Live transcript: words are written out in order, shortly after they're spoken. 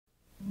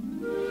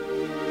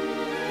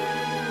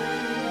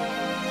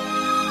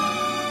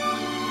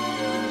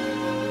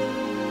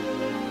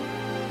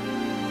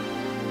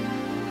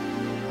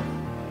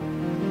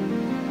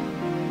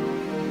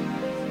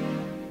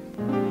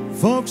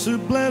Folks are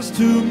blessed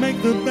to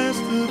make the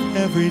best of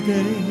every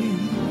day,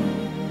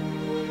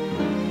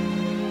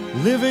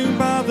 living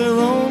by their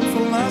own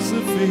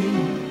philosophy.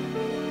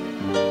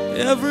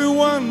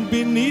 Everyone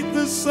beneath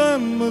the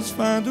sun must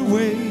find a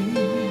way,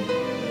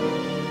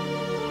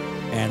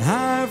 and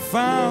I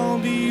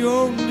found the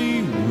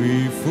only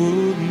way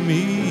for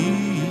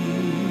me.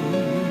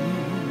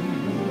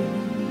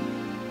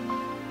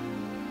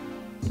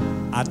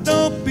 I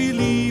don't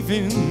believe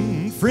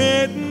in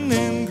fretting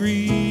and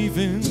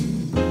grieving.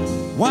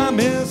 Why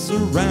mess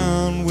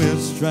around with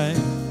strife?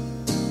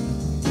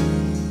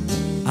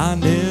 I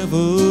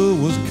never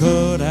was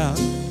cut out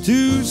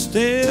to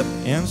step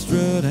and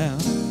strut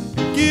out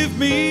and give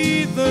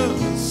me the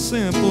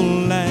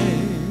simple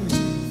life.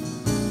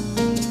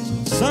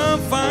 Some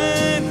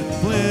find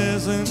it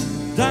pleasant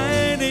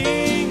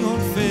dining on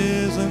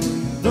pheasant.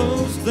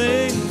 Those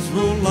things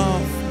roll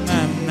off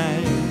my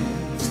knife.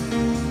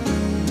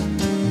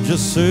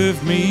 Just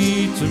serve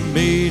me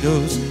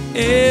tomatoes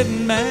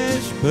and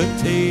mashed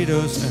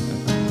potatoes.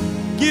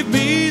 Give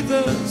me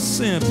the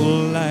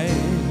simple life.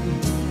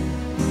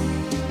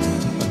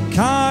 A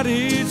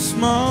cottage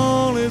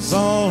small is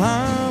all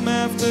I'm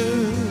after,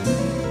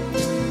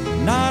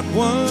 not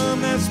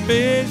one that's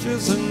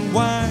spacious and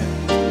wide.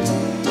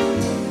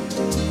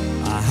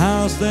 A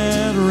house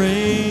that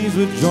rings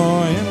with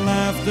joy and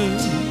laughter,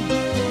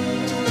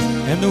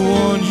 and the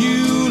one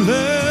you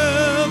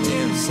love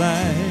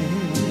inside.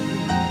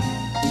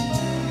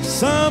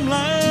 Some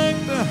like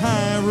the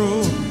high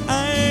road,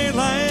 I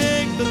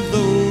like the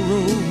low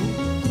road,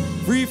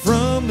 free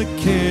from the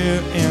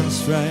care and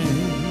strife.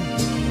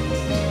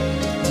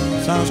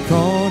 Sounds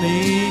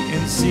corny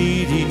and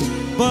seedy,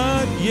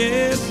 but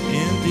yes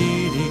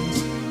indeedy,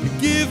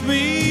 give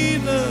me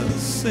the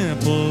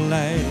simple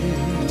life.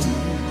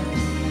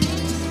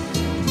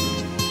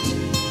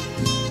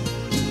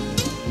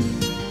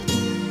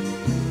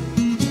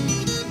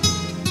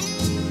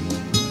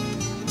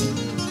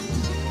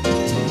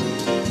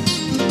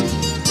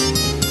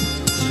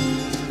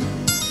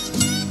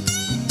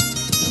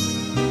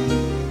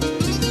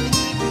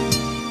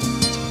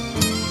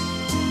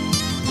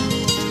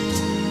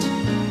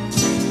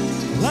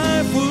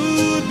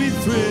 Would be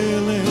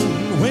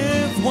thrilling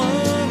with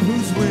one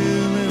who's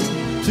willing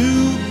to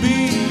be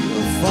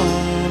a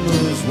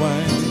farmer's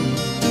wife.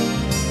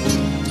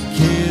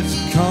 Kids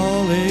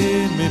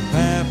calling me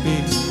pappy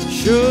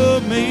sure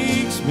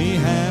makes me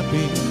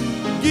happy.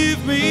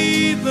 Give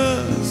me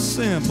the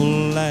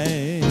simple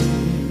life.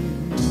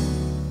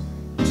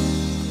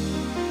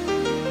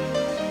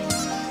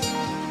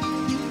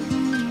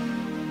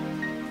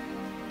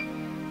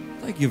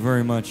 Thank you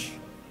very much.